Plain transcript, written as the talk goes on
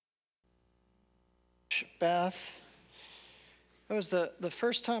bath. It was the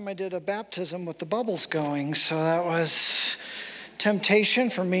first time I did a baptism with the bubbles going, so that was temptation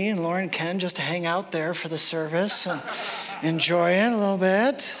for me and Lauren and Ken just to hang out there for the service and enjoy it a little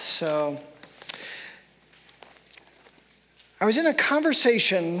bit. So I was in a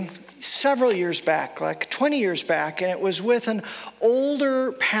conversation several years back, like 20 years back, and it was with an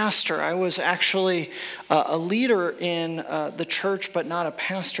older pastor. I was actually a leader in the church, but not a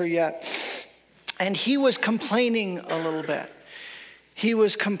pastor yet. And he was complaining a little bit. He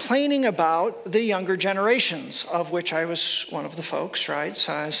was complaining about the younger generations, of which I was one of the folks, right?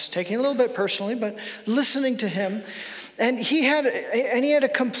 So I was taking it a little bit personally, but listening to him. And he had a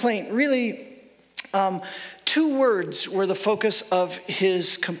complaint, really. Two words were the focus of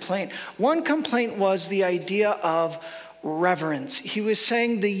his complaint. One complaint was the idea of reverence. He was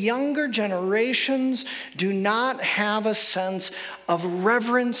saying the younger generations do not have a sense of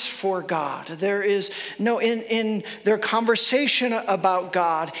reverence for God. There is no, in their conversation about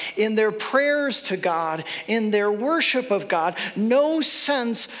God, in their prayers to God, in their worship of God, no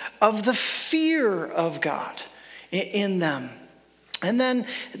sense of the fear of God in them. And then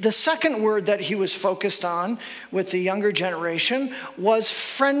the second word that he was focused on with the younger generation was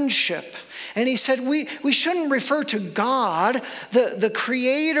friendship. And he said, we shouldn't refer to God, the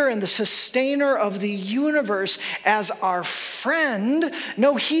creator and the sustainer of the universe, as our friend.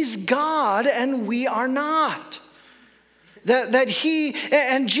 No, he's God and we are not. That he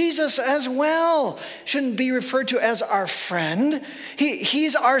and Jesus as well shouldn't be referred to as our friend.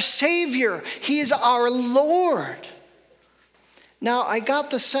 He's our Savior. He's our Lord. Now, I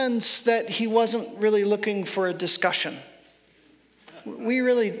got the sense that he wasn't really looking for a discussion. We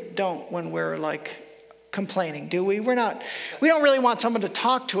really don't when we're complaining, do we? We don't really want someone to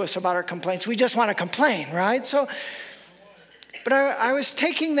talk to us about our complaints. We just want to complain, right? But I was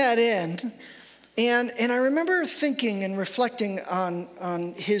taking that in, and I remember thinking and reflecting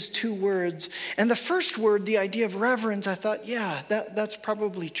on his two words. And the first word, the idea of reverence, I thought, yeah, that's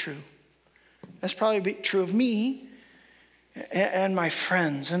probably true. That's probably true of me and my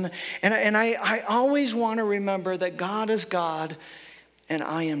friends. And I always want to remember that God is God and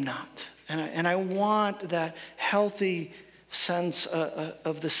I am not. And I want that healthy sense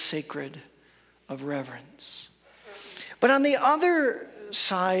of the sacred, of reverence. But on the other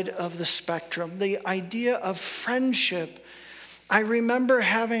side of the spectrum, the idea of friendship, I remember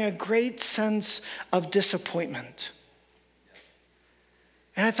having a great sense of disappointment.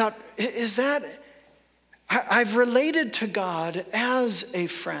 And I thought, I've related to God as a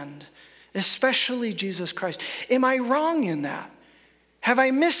friend, especially Jesus Christ. Am I wrong in that? Have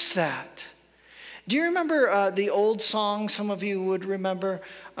I missed that? Do you remember the old song some of you would remember?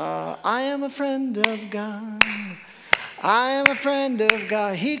 I am a friend of God. I am a friend of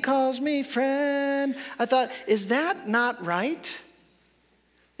God. He calls me friend. I thought, is that not right?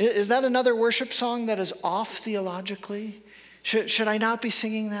 Is that another worship song that is off theologically? Should I not be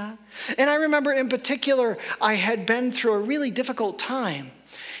singing that? And I remember in particular, I had been through a really difficult time,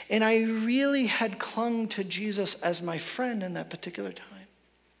 and I really had clung to Jesus as my friend in that particular time.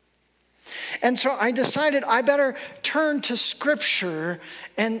 And so I decided I better turn to Scripture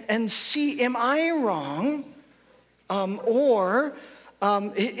and see, am I wrong? Or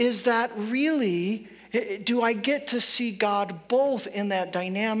is that really, do I get to see God both in that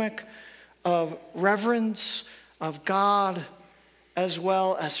dynamic of reverence, of God, as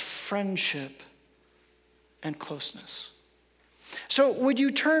well as friendship and closeness? So would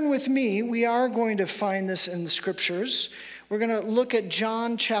you turn with me? We are going to find this in the Scriptures. We're going to look at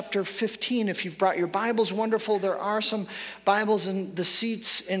John chapter 15. If you've brought your Bibles, wonderful. There are some Bibles in the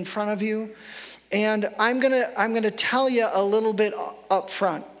seats in front of you. And I'm going to tell you a little bit up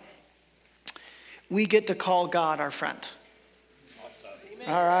front. We get to call God our friend.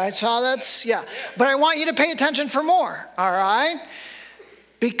 All right, so that's, yeah. But I want you to pay attention for more, all right?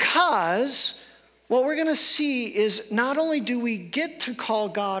 Because what we're going to see is not only do we get to call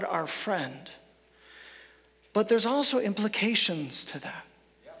God our friend, but there's also implications to that.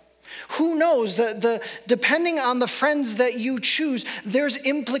 Who knows, depending on the friends that you choose, there's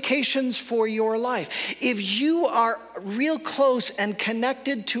implications for your life. If you are real close and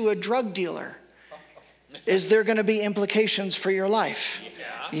connected to a drug dealer, is there going to be implications for your life?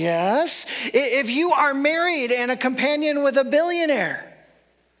 Yeah. Yes. If you are married and a companion with a billionaire,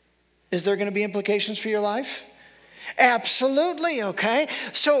 is there going to be implications for your life? Absolutely, okay?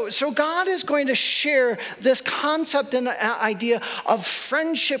 So God is going to share this concept and idea of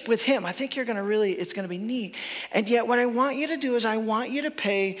friendship with him. I think it's going to be neat. And yet what I want you to do is I want you to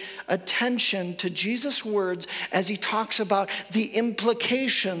pay attention to Jesus' words as he talks about the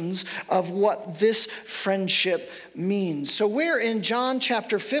implications of what this friendship means. So we're in John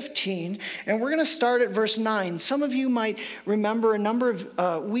chapter 15, and we're going to start at verse 9. Some of you might remember a number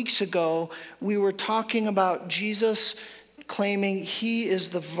of weeks ago, we were talking about Jesus claiming he is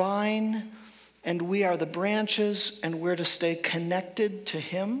the vine and we are the branches, and we're to stay connected to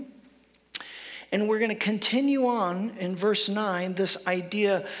him. And we're going to continue on in verse 9, this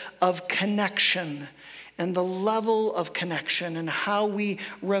idea of connection and the level of connection and how we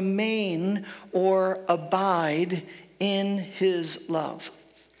remain or abide in his love.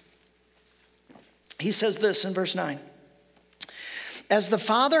 He says this in verse 9. As the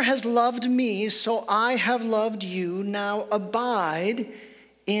Father has loved me, so I have loved you. Now abide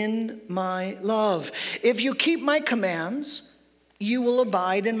in my love. If you keep my commands, you will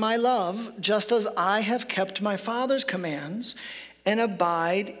abide in my love, just as I have kept my Father's commands and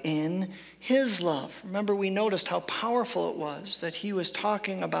abide in his love. Remember, we noticed how powerful it was that he was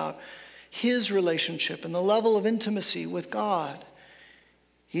talking about his relationship and the level of intimacy with God.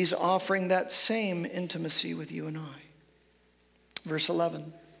 He's offering that same intimacy with you and I. Verse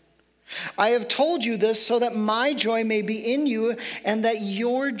 11. I have told you this so that my joy may be in you and that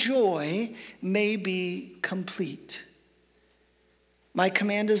your joy may be complete. My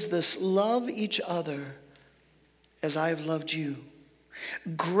command is this: love each other as I have loved you.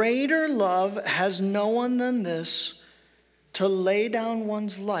 Greater love has no one than this, to lay down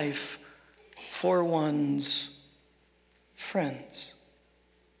one's life for one's friends.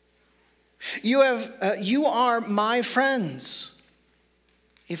 You are my friends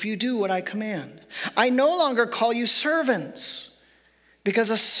if you do what I command. I no longer call you servants, because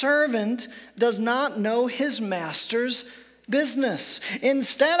a servant does not know his master's business.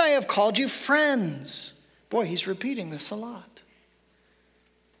 Instead, I have called you friends. Boy, he's repeating this a lot.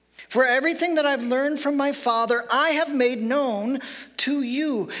 For everything that I've learned from my Father, I have made known to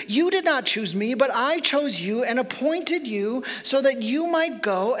you. You did not choose me, but I chose you and appointed you so that you might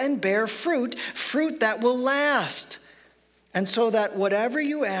go and bear fruit that will last. And so that whatever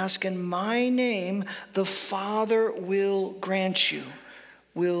you ask in my name, the Father will grant you,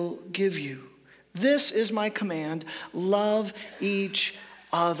 will give you. This is my command: love each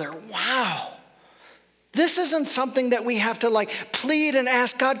other. Wow. This isn't something that we have to plead and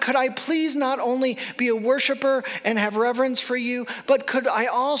ask God, could I please not only be a worshiper and have reverence for you, but could I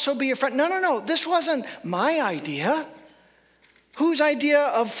also be a friend? No. This wasn't my idea. Whose idea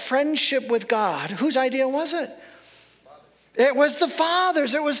of friendship with God? Whose idea was it? It was the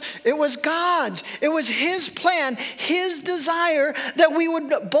Father's. It was God's. It was his plan, his desire that we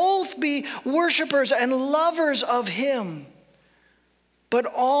would both be worshipers and lovers of him, but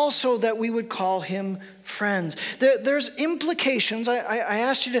also that we would call him friends. There's implications. I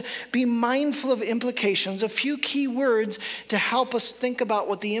asked you to be mindful of implications, a few key words to help us think about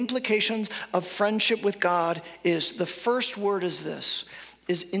what the implications of friendship with God is. The first word is this,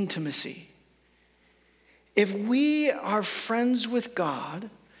 is intimacy. If we are friends with God,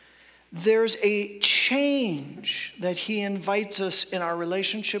 there's a change that he invites us in our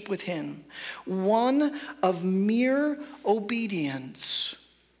relationship with him, one of mere obedience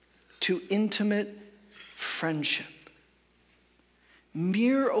to intimate friendship.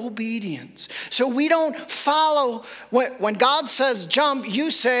 Mere obedience. So we don't follow, when God says jump, you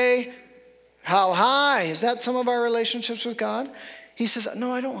say, how high? Is that some of our relationships with God? He says,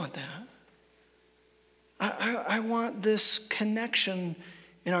 no, I don't want that. I want this connection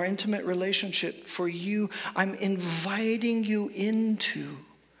in our intimate relationship for you. I'm inviting you into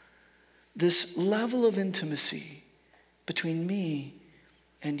this level of intimacy between me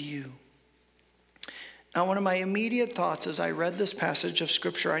and you. Now, one of my immediate thoughts as I read this passage of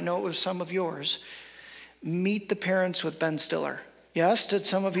Scripture, I know it was some of yours, Meet the Parents with Ben Stiller. Yes, did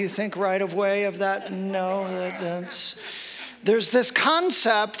some of you think right away of that? No, there's this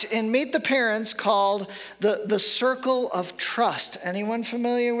concept in Meet the Parents called the circle of trust. Anyone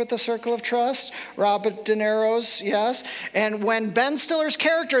familiar with the circle of trust? Robert De Niro's, yes. And when Ben Stiller's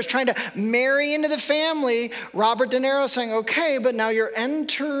character is trying to marry into the family, Robert De Niro is saying, okay, but now you're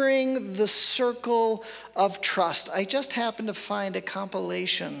entering the circle of trust. I just happened to find a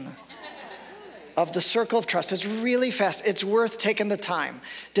compilation of the circle of trust. It's really fast. It's worth taking the time.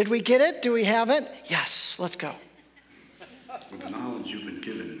 Did we get it? Do we have it? Yes, let's go. With the knowledge you've been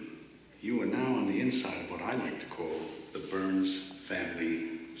given, you are now on the inside of what I like to call the Burns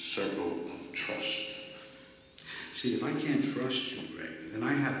family circle of trust. See, if I can't trust you, Greg, then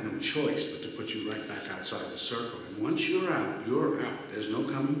I have no choice but to put you right back outside the circle. And once you're out, you're out. There's no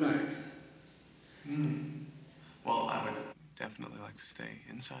coming back. Well, I would definitely like to stay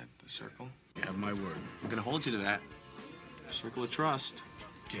inside the circle. You have my word. I'm gonna hold you to that. Circle of trust.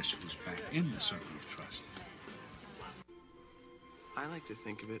 Guess who's back in the circle of trust? I like to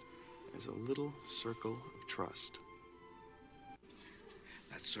think of it as a little circle of trust.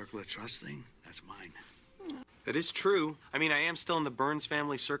 That circle of trust thing, that's mine. That is true. I mean, I am still in the Burns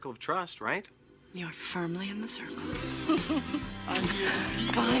family circle of trust, right? You're firmly in the circle.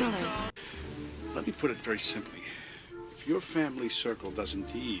 Finally. Let me put it very simply. If your family circle does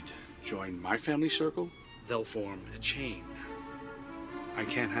indeed join my family circle, they'll form a chain. I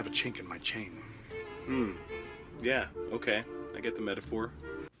can't have a chink in my chain. Yeah, okay. I get the metaphor.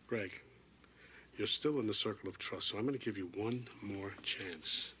 Greg, you're still in the circle of trust, so I'm going to give you one more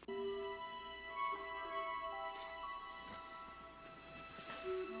chance.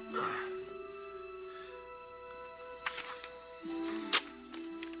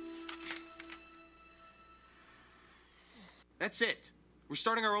 That's it. We're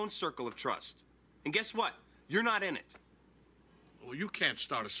starting our own circle of trust. And guess what? You're not in it. Well, you can't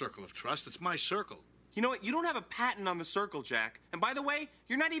start a circle of trust. It's my circle. You know what? You don't have a patent on the circle, Jack. And by the way,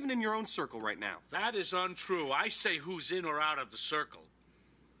 you're not even in your own circle right now. That is untrue. I say who's in or out of the circle.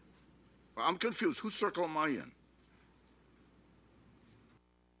 Well, I'm confused. Whose circle am I in?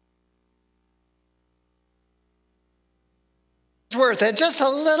 It's worth it. Just a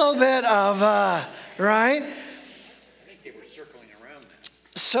little bit of, right? I think they were circling around that.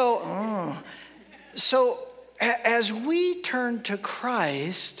 So as we turn to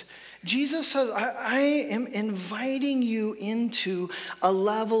Christ, Jesus says, I am inviting you into a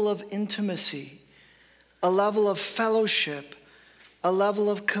level of intimacy, a level of fellowship, a level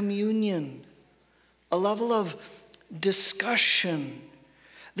of communion, a level of discussion.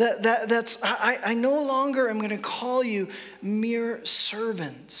 I no longer am going to call you mere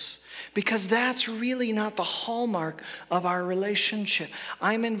servants, because that's really not the hallmark of our relationship.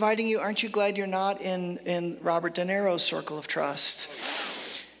 I'm inviting you. Aren't you glad you're not in Robert De Niro's circle of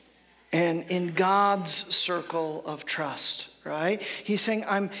trust and in God's circle of trust, right? He's saying,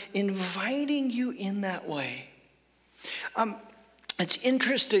 I'm inviting you in that way. It's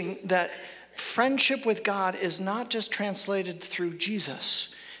interesting that friendship with God is not just translated through Jesus.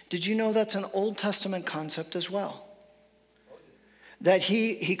 Did you know that's an Old Testament concept as well? That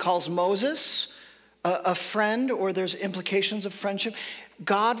he calls Moses a friend, or there's implications of friendship.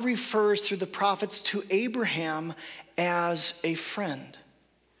 God refers through the prophets to Abraham as a friend.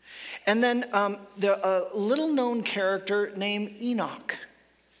 And then a little known character named Enoch.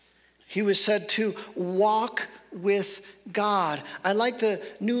 He was said to walk with God. I like the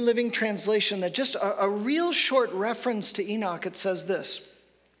New Living Translation, that just a real short reference to Enoch. It says this: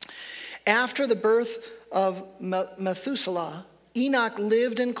 after the birth of Methuselah, Enoch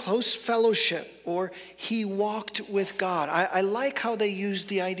lived in close fellowship, or he walked with God. I like how they use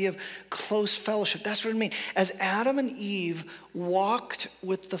the idea of close fellowship. That's what it means. As Adam and Eve walked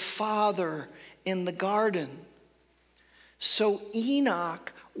with the Father in the garden, so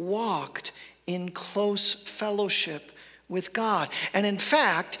Enoch walked in close fellowship with God. And in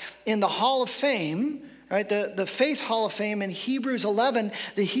fact, in the Hall of Fame, right, the Faith Hall of Fame in Hebrews 11,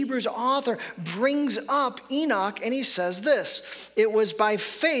 the Hebrews author brings up Enoch, and he says this: it was by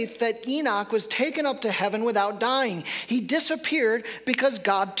faith that Enoch was taken up to heaven without dying. He disappeared because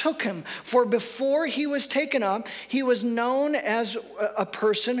God took him. For before he was taken up, he was known as a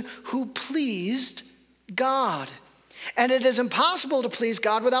person who pleased God. And it is impossible to please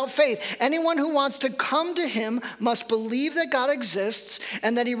God without faith. Anyone who wants to come to him must believe that God exists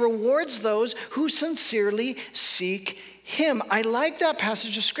and that he rewards those who sincerely seek him. I like that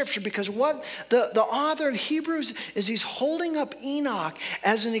passage of scripture, because what the author of Hebrews is, he's holding up Enoch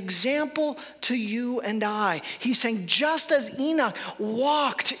as an example to you and I. He's saying, just as Enoch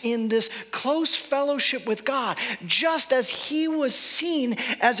walked in this close fellowship with God, just as he was seen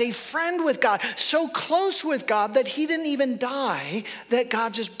as a friend with God, so close with God that he didn't even die, that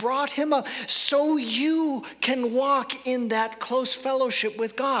God just brought him up, so you can walk in that close fellowship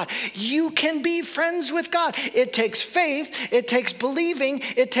with God. You can be friends with God. It takes faith. It takes believing,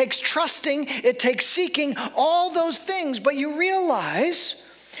 it takes trusting, it takes seeking, all those things. But you realize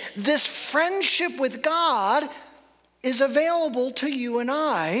this friendship with God is available to you and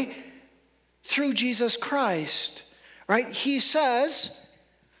I through Jesus Christ, right? He says,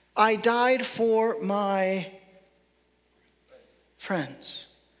 I died for my friends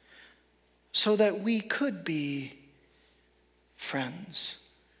so that we could be friends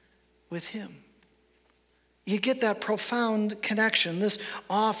with him. You get that profound connection, this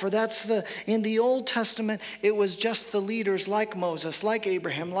offer. In the Old Testament, it was just the leaders like Moses, like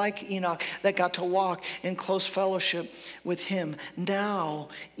Abraham, like Enoch that got to walk in close fellowship with him. Now,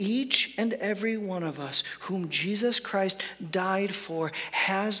 each and every one of us whom Jesus Christ died for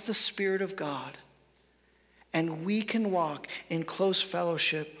has the Spirit of God. And we can walk in close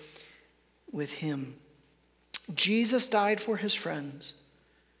fellowship with him. Jesus died for his friends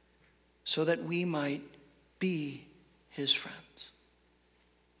so that we might be his friends.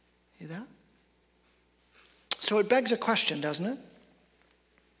 See that? So it begs a question, doesn't it?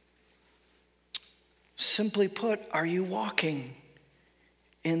 Simply put, are you walking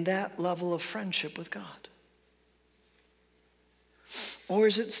in that level of friendship with God? Or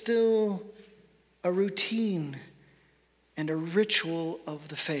is it still a routine and a ritual of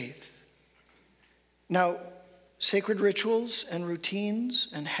the faith? Now, sacred rituals and routines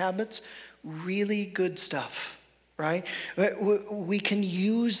and habits, really good stuff, right? We can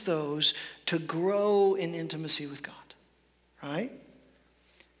use those to grow in intimacy with God, right?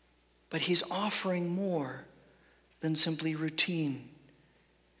 But he's offering more than simply routine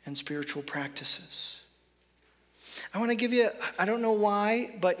and spiritual practices. I want to give you, I don't know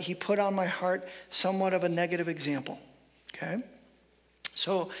why, but he put on my heart somewhat of a negative example, okay?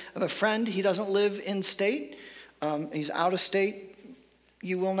 So I have a friend, he doesn't live in state. He's out of state.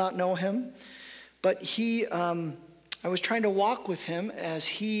 You will not know him. But I was trying to walk with him as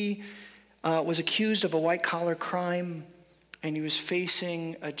he was accused of a white-collar crime, and he was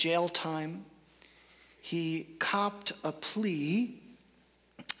facing a jail time. He copped a plea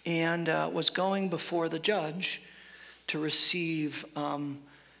and was going before the judge to receive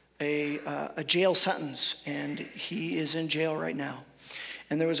a jail sentence, and he is in jail right now.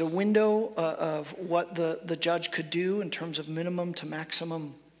 And there was a window of what the judge could do in terms of minimum to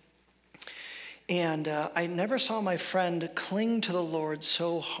maximum. And I never saw my friend cling to the Lord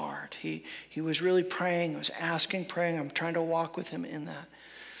so hard. He was really praying, was asking, praying. I'm trying to walk with him in that.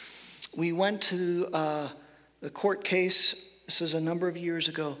 We went to the court case. This is a number of years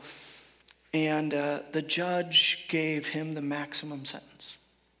ago. And the judge gave him the maximum sentence.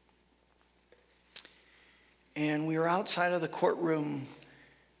 And we were outside of the courtroom,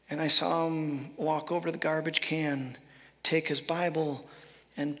 and I saw him walk over to the garbage can, take his Bible,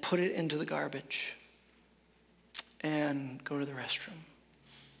 and put it into the garbage, and go to the restroom.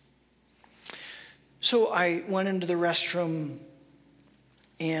 So I went into the restroom,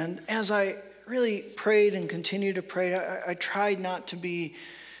 and as I really prayed and continued to pray, I tried not to be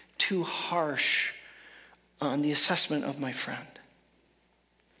too harsh on the assessment of my friend.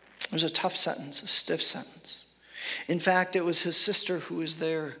 It was a tough sentence, a stiff sentence. In fact, it was his sister who was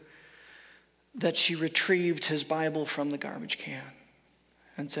there that she retrieved his Bible from the garbage can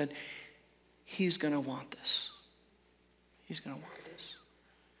and said, he's going to want this. He's going to want this.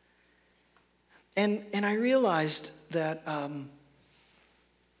 And I realized that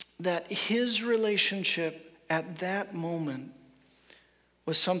that his relationship at that moment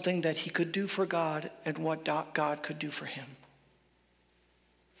was something that he could do for God and what God could do for him.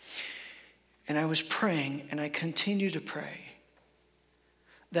 And I was praying, and I continue to pray,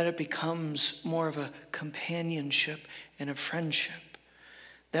 that it becomes more of a companionship and a friendship,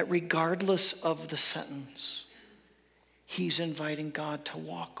 that regardless of the sentence, he's inviting God to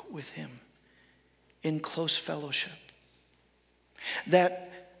walk with him in close fellowship. That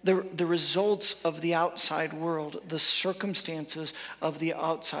the results of the outside world, the circumstances of the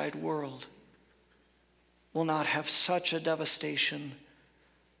outside world, will not have such a devastation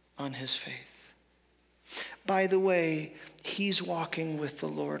on his faith. By the way, he's walking with the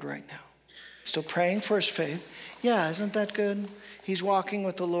Lord right now. Still praying for his faith. Yeah, isn't that good? He's walking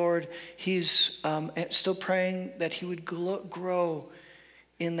with the Lord. He's still praying that he would grow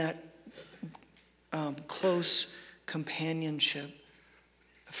in that close companionship,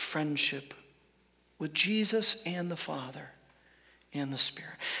 friendship with Jesus and the Father and the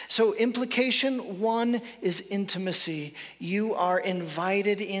Spirit. So implication one is intimacy. You are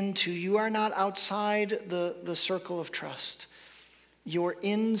invited into, you are not outside the circle of trust. You're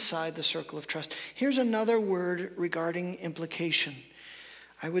inside the circle of trust. Here's another word regarding implication.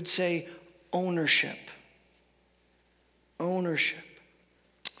 I would say ownership. Ownership.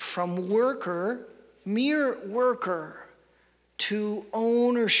 From worker, mere worker, to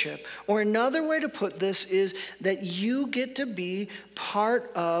ownership. Or another way to put this is that you get to be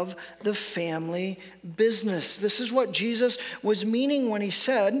part of the family business. This is what Jesus was meaning when he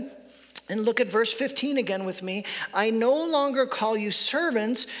said, and look at verse 15 again with me, I no longer call you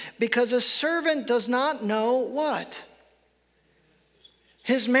servants because a servant does not know what?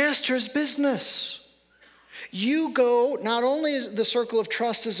 His master's business. You go, not only is the circle of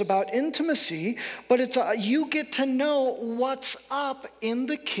trust is about intimacy, but you get to know what's up in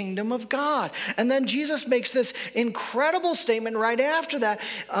the kingdom of God. And then Jesus makes this incredible statement right after that.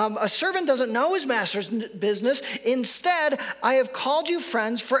 A servant doesn't know his master's business. Instead, I have called you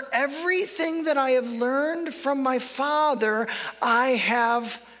friends, for everything that I have learned from my Father, I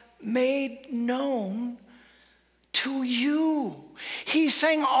have made known to you. He's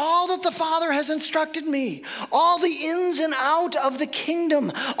saying all that the Father has instructed me, all the ins and out of the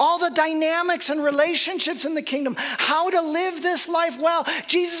kingdom, all the dynamics and relationships in the kingdom, how to live this life well.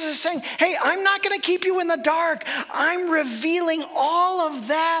 Jesus is saying, hey, I'm not going to keep you in the dark. I'm revealing all of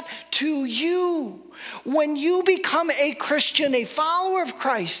that to you. When you become a Christian, a follower of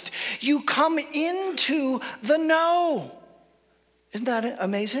Christ, you come into the know. Isn't that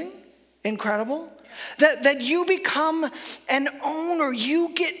amazing? Incredible? That you become an owner, you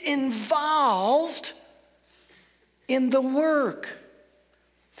get involved in the work.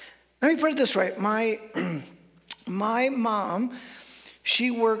 Let me put it this way. My mom,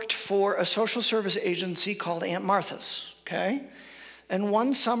 she worked for a social service agency called Aunt Martha's, okay? And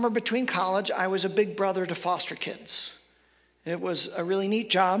one summer between college, I was a big brother to foster kids. It was a really neat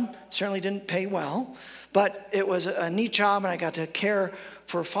job, certainly didn't pay well, but it was a neat job, and I got to care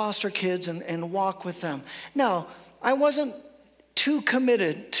for foster kids and walk with them. Now, I wasn't too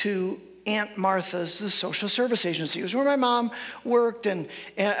committed to Aunt Martha's, the social service agency. It was where my mom worked, and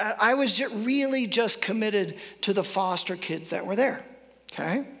I was really just committed to the foster kids that were there,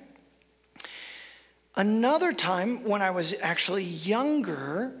 okay? Another time, when I was actually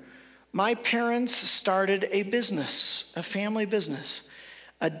younger, my parents started a business, a family business,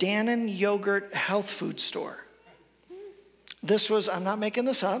 a Dannon yogurt health food store. This was, I'm not making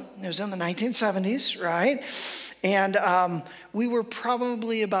this up, it was in the 1970s, right? And we were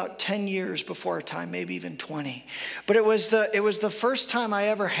probably about 10 years before our time, maybe even 20. But it was the first time I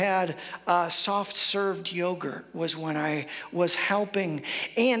ever had soft served yogurt was when I was helping.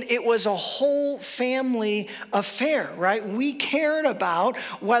 And it was a whole family affair, right? We cared about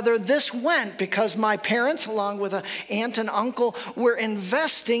whether this went because my parents, along with an aunt and uncle, were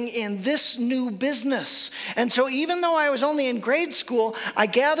investing in this new business. And so even though I was only in grade school, I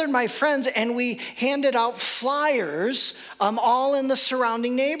gathered my friends and we handed out flyers all in the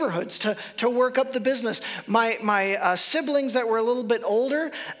surrounding neighborhoods to work up the business. My siblings that were a little bit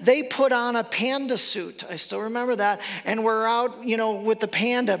older, they put on a panda suit. I still remember that. And we're out, with the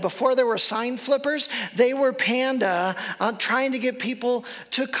panda. Before there were sign flippers, they were panda trying to get people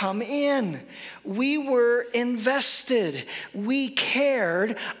to come in. We were invested. We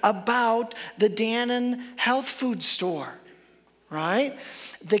cared about the Dannon health food store, right?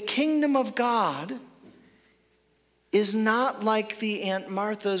 The kingdom of God is not like the Aunt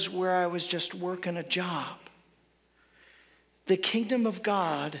Martha's where I was just working a job. The kingdom of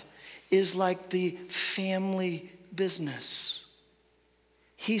God is like the family business.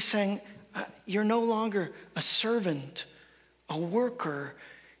 He's saying, you're no longer a servant, a worker.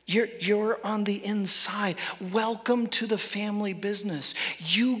 You're on the inside. Welcome to the family business.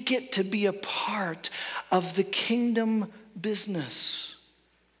 You get to be a part of the kingdom business.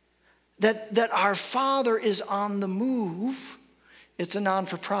 That our Father is on the move. It's a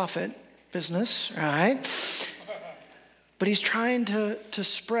non-for-profit business, right? But he's trying to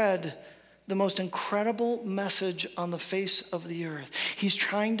spread the most incredible message on the face of the earth. He's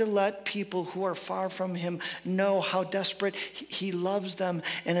trying to let people who are far from him know how desperate he loves them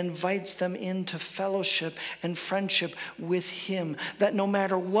and invites them into fellowship and friendship with him. That no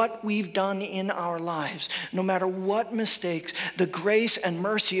matter what we've done in our lives, no matter what mistakes, the grace and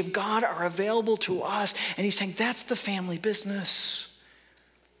mercy of God are available to us. And he's saying, that's the family business.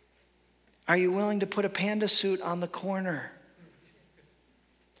 Are you willing to put a panda suit on the corner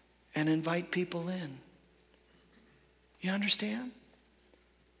and invite people in? You understand?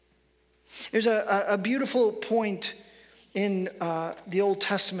 There's a beautiful point in the Old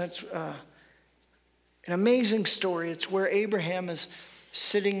Testament, an amazing story. It's where Abraham is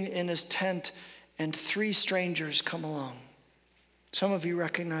sitting in his tent and 3 strangers come along. Some of you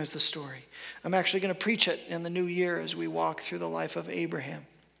recognize the story. I'm actually going to preach it in the new year as we walk through the life of Abraham.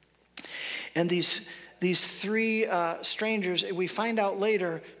 And these 3 strangers, we find out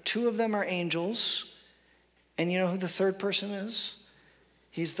later, 2 of them are angels. And you know who the third person is?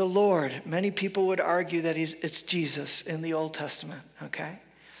 He's the Lord. Many people would argue that it's Jesus in the Old Testament, okay?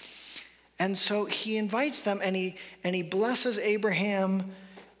 And so he invites them and he blesses Abraham.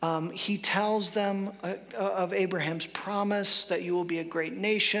 He tells them of Abraham's promise that you will be a great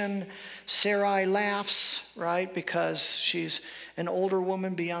nation. Sarai laughs, right? Because she's an older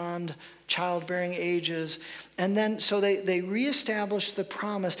woman beyond childbearing ages. And then, so they reestablish the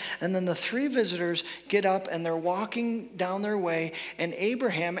promise. And then the three visitors get up and they're walking down their way. And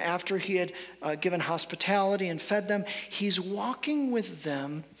Abraham, after he had given hospitality and fed them, he's walking with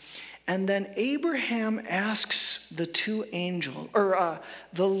them. And then Abraham asks the two angels,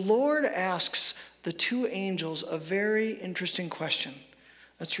 the Lord asks the two angels a very interesting question.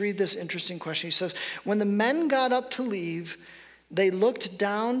 Let's read this interesting question. He says, when the men got up to leave, they looked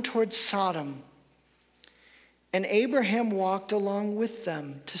down towards Sodom, and Abraham walked along with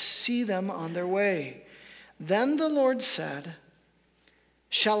them to see them on their way. Then the Lord said,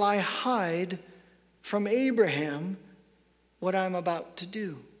 shall I hide from Abraham what I'm about to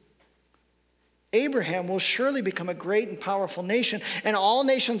do? Abraham will surely become a great and powerful nation, and all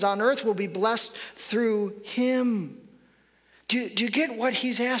nations on earth will be blessed through him. Do you get what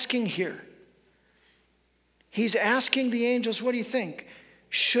he's asking here? He's asking the angels, what do you think?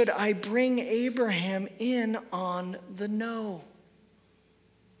 Should I bring Abraham in on the no?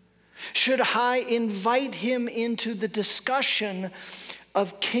 Should I invite him into the discussion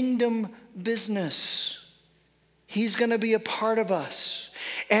of kingdom business? He's going to be a part of us.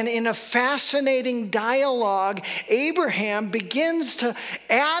 And in a fascinating dialogue, Abraham begins to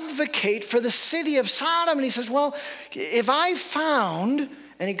advocate for the city of Sodom. And he says, well, if I found,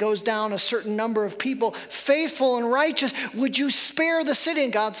 and he goes down a certain number of people, faithful and righteous, would you spare the city?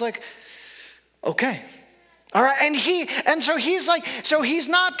 And God's like, okay. All right, and so he's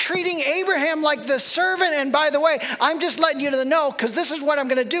not treating Abraham like the servant, and by the way, I'm just letting you know because this is what I'm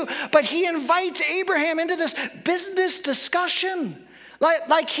going to do. But he invites Abraham into this business discussion.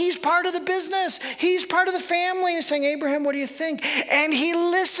 Like he's part of the business. He's part of the family. He's saying, Abraham, what do you think? And he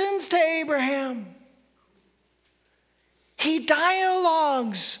listens to Abraham. He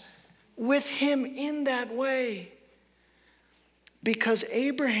dialogues with him in that way. Because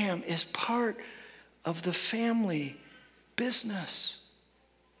Abraham is part of the family business.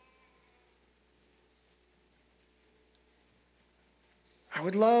 I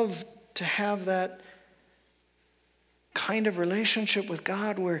would love to have that kind of relationship with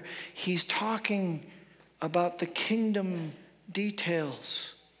God where he's talking about the kingdom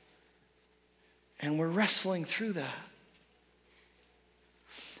details and we're wrestling through that.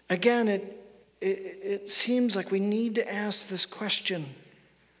 Again, it seems like we need to ask this question.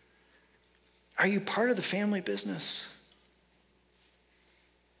 Are you part of the family business?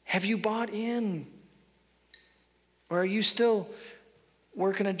 Have you bought in? Or are you still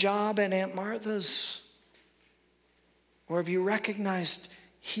working a job at Aunt Martha's? Or have you recognized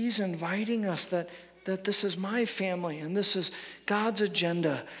he's inviting us that this is my family and this is God's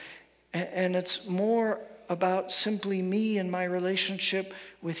agenda? And it's more about simply me and my relationship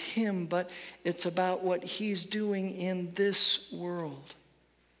with him, but it's about what he's doing in this world.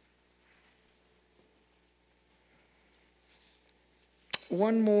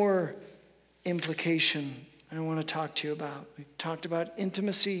 One more implication I want to talk to you about. We talked about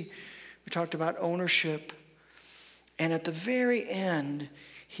intimacy. We talked about ownership. And at the very end,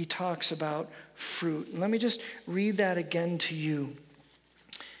 he talks about fruit. And let me just read that again to you.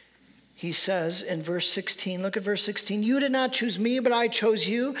 He says in verse 16, look at verse 16. You did not choose me, but I chose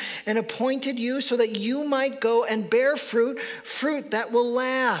you and appointed you so that you might go and bear fruit that will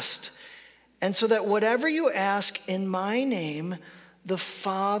last. And so that whatever you ask in my name, the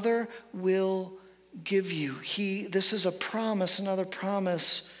Father will give you. This is a promise, another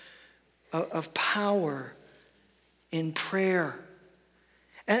promise of power in prayer.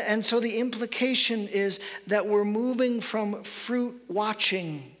 And so the implication is that we're moving from fruit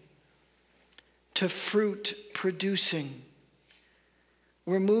watching to fruit producing.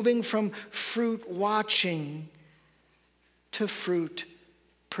 We're moving from fruit watching to fruit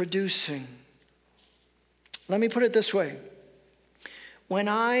producing. Let me put it this way. When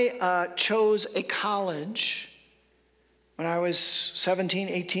I chose a college, when I was 17,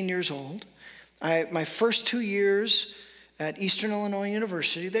 18 years old, my first 2 years at Eastern Illinois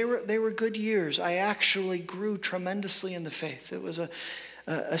University, they were good years. I actually grew tremendously in the faith. It was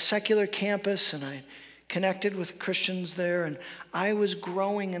a secular campus, and I connected with Christians there, and I was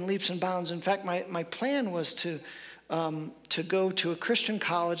growing in leaps and bounds. In fact, my plan was to go to a Christian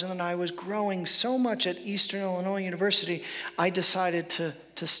college, and then I was growing so much at Eastern Illinois University, I decided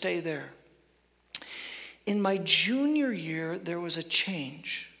to stay there. In my junior year, there was a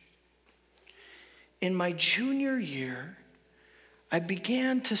change. In my junior year, I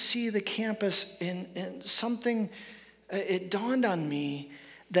began to see the campus in something. It dawned on me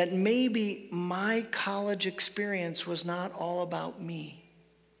that maybe my college experience was not all about me.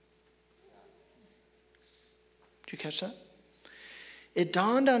 Did you catch that? it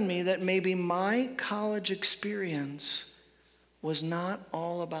dawned on me that maybe my college experience was not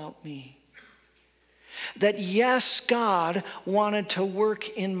all about me. That yes, God wanted to work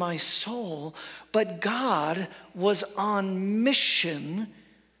in my soul, but God was on mission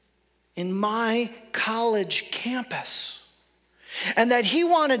in my college campus. And that he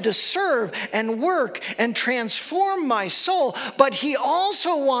wanted to serve and work and transform my soul, but he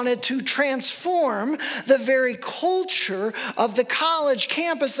also wanted to transform the very culture of the college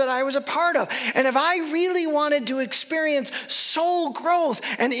campus that I was a part of. And if I really wanted to experience soul growth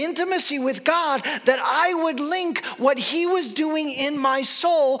and intimacy with God, that I would link what he was doing in my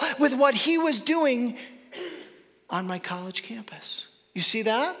soul with what he was doing on my college campus. You see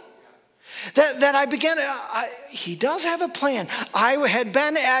that? That I began, he does have a plan. I had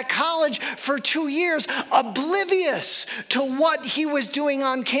been at college for 2 years, oblivious to what he was doing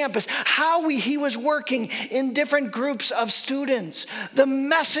on campus, how he was working in different groups of students, the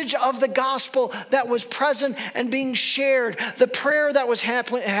message of the gospel that was present and being shared, the prayer that was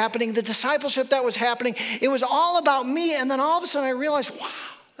happening, the discipleship that was happening. It was all about me. And then all of a sudden I realized,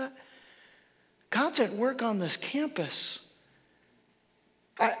 wow, God's at work on this campus.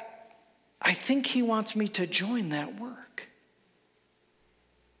 I think he wants me to join that work.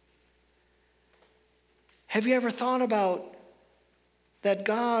 Have you ever thought about that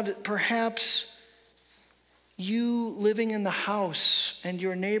God, perhaps you living in the house and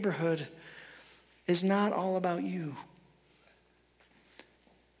your neighborhood is not all about you,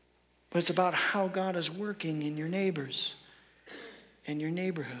 but it's about how God is working in your neighbors and your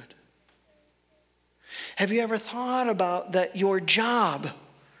neighborhood? Have you ever thought about that your job,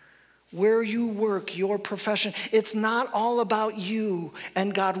 where you work, your profession, it's not all about you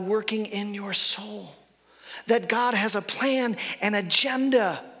and God working in your soul? That God has a plan, an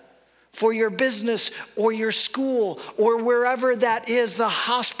agenda for your business or your school or wherever that is, the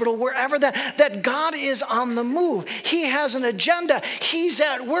hospital, wherever that God is on the move. He has an agenda. He's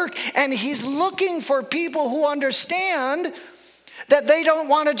at work, and he's looking for people who understand that they don't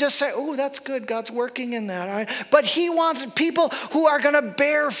want to just say, oh, that's good, God's working in that. All right. But he wants people who are going to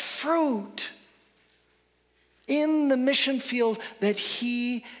bear fruit in the mission field that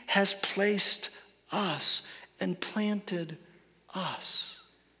he has placed us and planted us.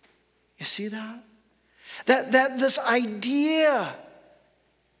 You see that? That this idea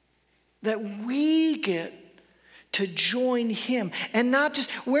that we get to join him. And not just,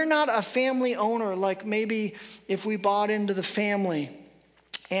 we're not a family owner like maybe if we bought into the family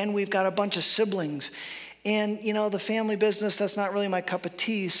and we've got a bunch of siblings. And, you know, the family business, that's not really my cup of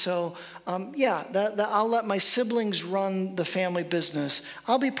tea. So, I'll let my siblings run the family business.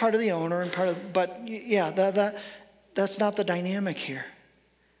 I'll be part of the owner and that's not the dynamic here.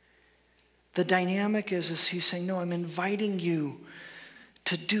 The dynamic is he's saying, no, I'm inviting you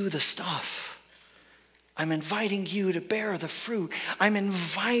to do the stuff. I'm inviting you to bear the fruit. I'm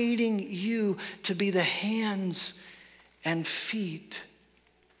inviting you to be the hands and feet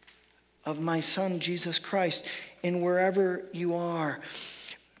of my son, Jesus Christ, in wherever you are.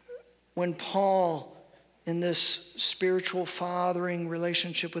 When Paul, in this spiritual fathering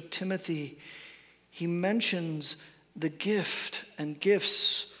relationship with Timothy, he mentions the gift and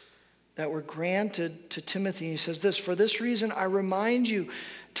gifts that were granted to Timothy. He says this, for this reason I remind you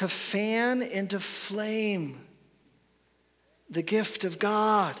to fan into flame the gift of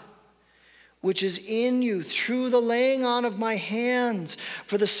God, which is in you through the laying on of my hands.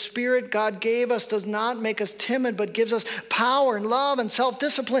 For the Spirit God gave us does not make us timid, but gives us power and love and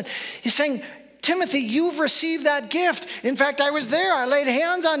self-discipline. He's saying, Timothy, you've received that gift. In fact, I was there. I laid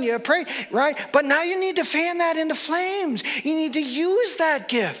hands on you. I prayed, right? But now you need to fan that into flames. You need to use that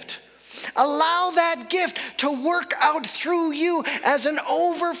gift. Allow that gift to work out through you as an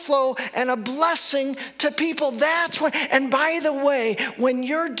overflow and a blessing to people. That's when, and by the way, when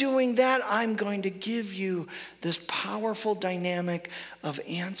you're doing that, I'm going to give you this powerful dynamic of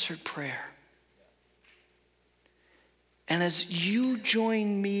answered prayer. And as you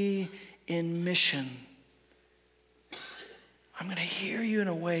join me in mission, I'm going to hear you in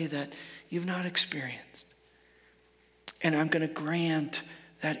a way that you've not experienced. And I'm going to grant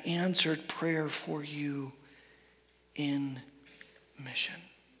that answered prayer for you in mission.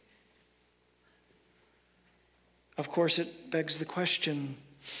 Of course, it begs the question,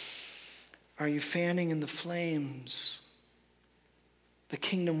 are you fanning in the flames, the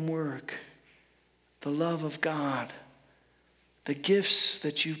kingdom work, the love of God, the gifts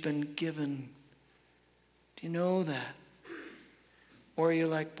that you've been given? Do you know that? Or are you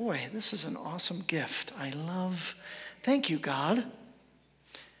like, boy, this is an awesome gift. Thank you, God.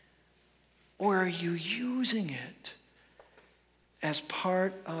 Or are you using it as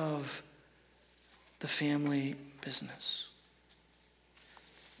part of the family business.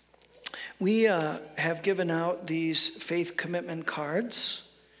 We have given out these faith commitment cards,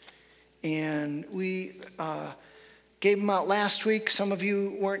 and we gave them out last week. Some of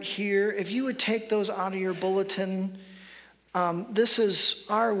you weren't here. If you would take those out of your bulletin, this is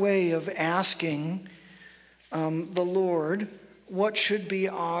our way of asking the Lord what should be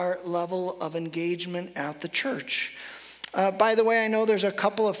our level of engagement at the church. By the way, I know there's a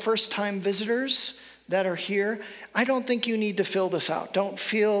couple of first-time visitors that are here. I don't think you need to fill this out. Don't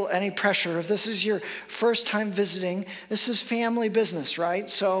feel any pressure. If this is your first time visiting, this is family business, right?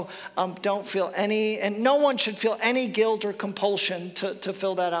 So don't feel any, and no one should feel any guilt or compulsion to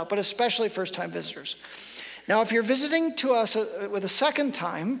fill that out, but especially first time visitors. Now, if you're visiting to us with a second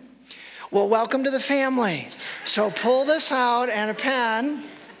time, well, welcome to the family. So pull this out and a pen.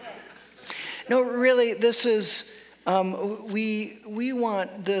 No, really, this is, we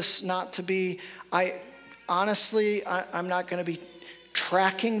want this not to be, honestly, I'm not going to be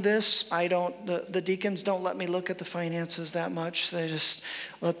tracking this. The deacons don't let me look at the finances that much. They just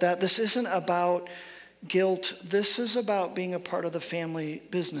let that. This isn't about guilt. This is about being a part of the family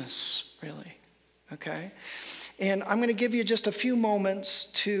business, really. Okay? And I'm going to give you just a few moments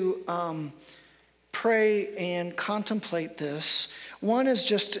to pray and contemplate this. One is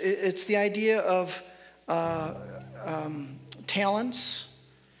just, it's the idea of talents,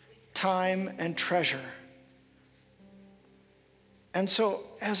 time, and treasure. And so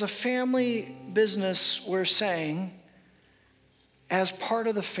as a family business, we're saying, as part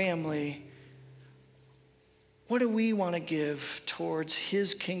of the family, what do we want to give towards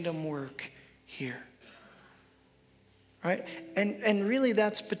his kingdom work here? Right? And really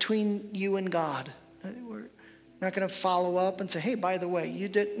that's between you and God. We're not going to follow up and say, hey, by the way, you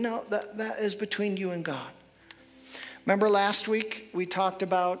did. No, that is between you and God. Remember last week we talked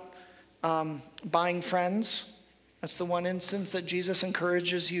about buying friends? That's the one instance that Jesus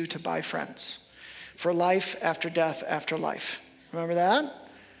encourages you to buy friends for life after death after life. Remember that?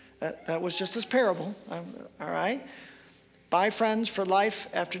 That was just his parable. All right? Buy friends for life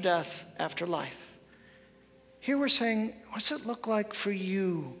after death after life. Here we're saying, what's it look like for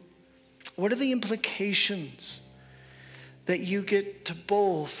you? What are the implications that you get to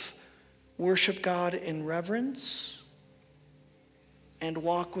both worship God in reverence and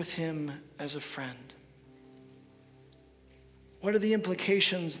walk with him as a friend? What are the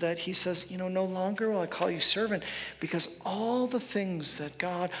implications that he says, no longer will I call you servant, because all the things that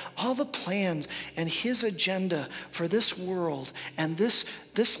God, all the plans and his agenda for this world and this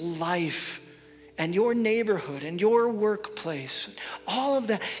life and your neighborhood and your workplace, all of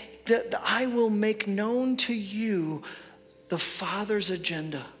that I will make known to you the Father's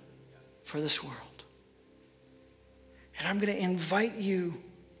agenda for this world. And I'm going to invite you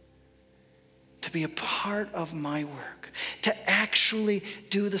to be a part of my work, to actually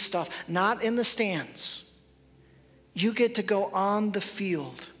do the stuff, not in the stands. You get to go on the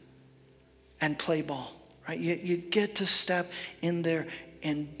field and play ball, right? You get to step in there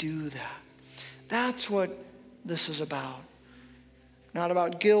and do that. That's what this is about. Not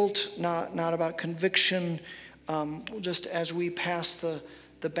about guilt, not about conviction. Just as we pass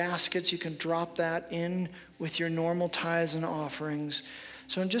the baskets, you can drop that in with your normal tithes and offerings.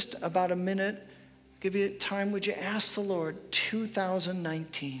 So in just about a minute, give you time, would you ask the Lord,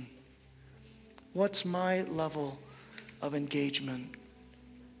 2019, what's my level of engagement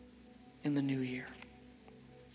in the new year?